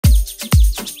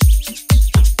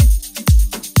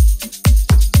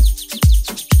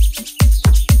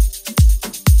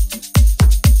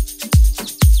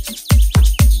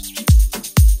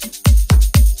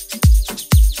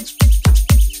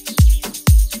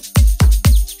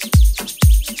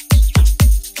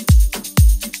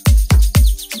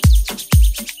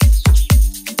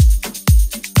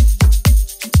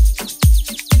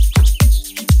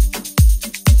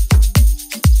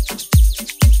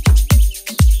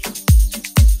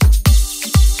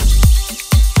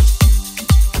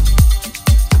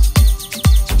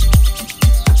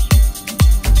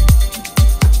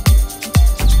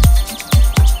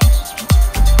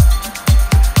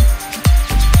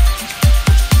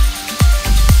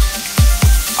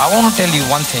I want to tell you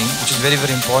one thing which is very,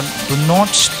 very important. Do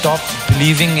not stop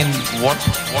believing in what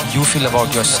you feel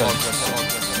about yourself.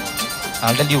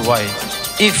 I'll tell you why.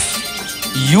 If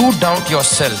you doubt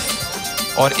yourself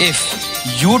or if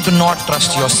you do not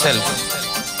trust yourself,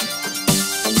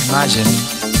 imagine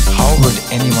how would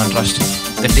anyone trust you?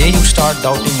 The day you start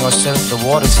doubting yourself, the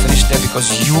war is finished there because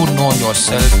you know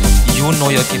yourself, you know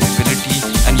your capability,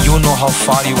 and you know how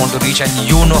far you want to reach, and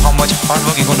you know how much hard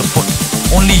work you're going to put.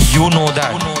 Only you know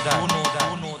that.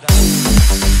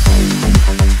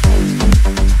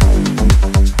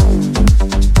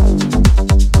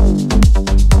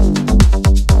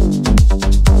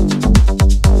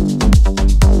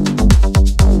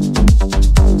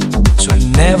 So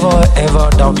never ever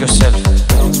doubt yourself.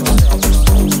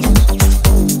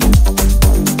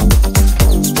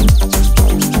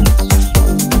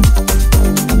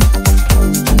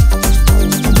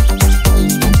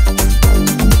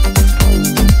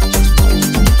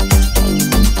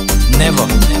 Never.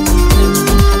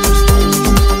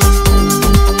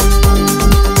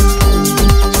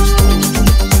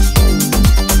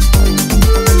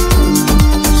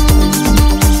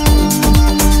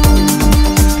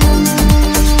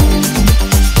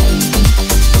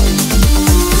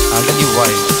 I'll tell you why.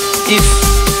 If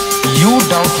you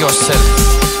doubt yourself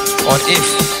or if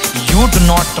you do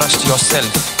not trust yourself,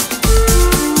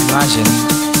 imagine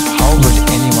how would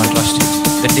anyone trust you?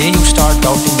 The day you start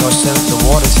doubting yourself, the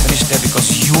war is finished there because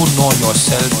you know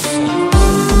yourself.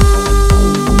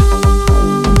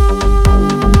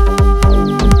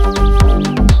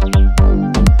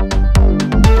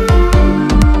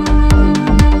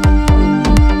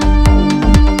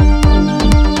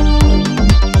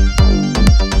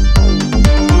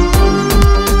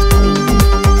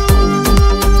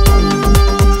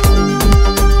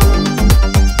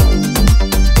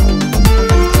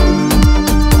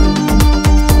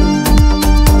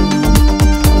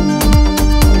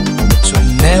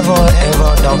 Never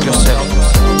ever doubt yourself.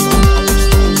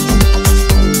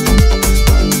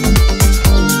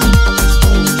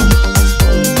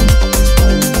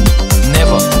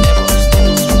 Never.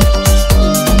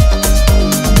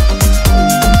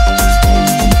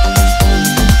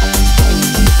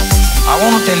 I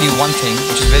want to tell you one thing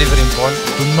which is very, very important.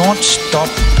 Do not stop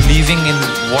believing in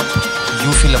what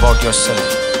you feel about yourself.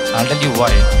 I'll tell you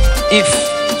why. If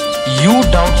you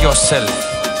doubt yourself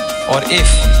or if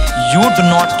you do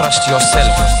not trust yourself,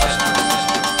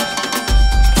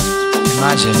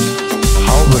 imagine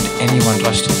how would anyone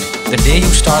trust you? The day you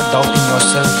start doubting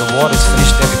yourself, the war is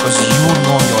finished there because you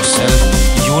know yourself,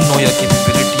 you know your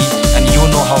capability, and you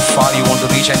know how far you want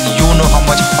to reach, and you know how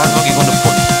much hard work you're going to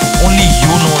put. Only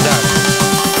you know that.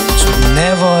 So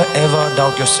never ever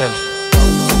doubt yourself.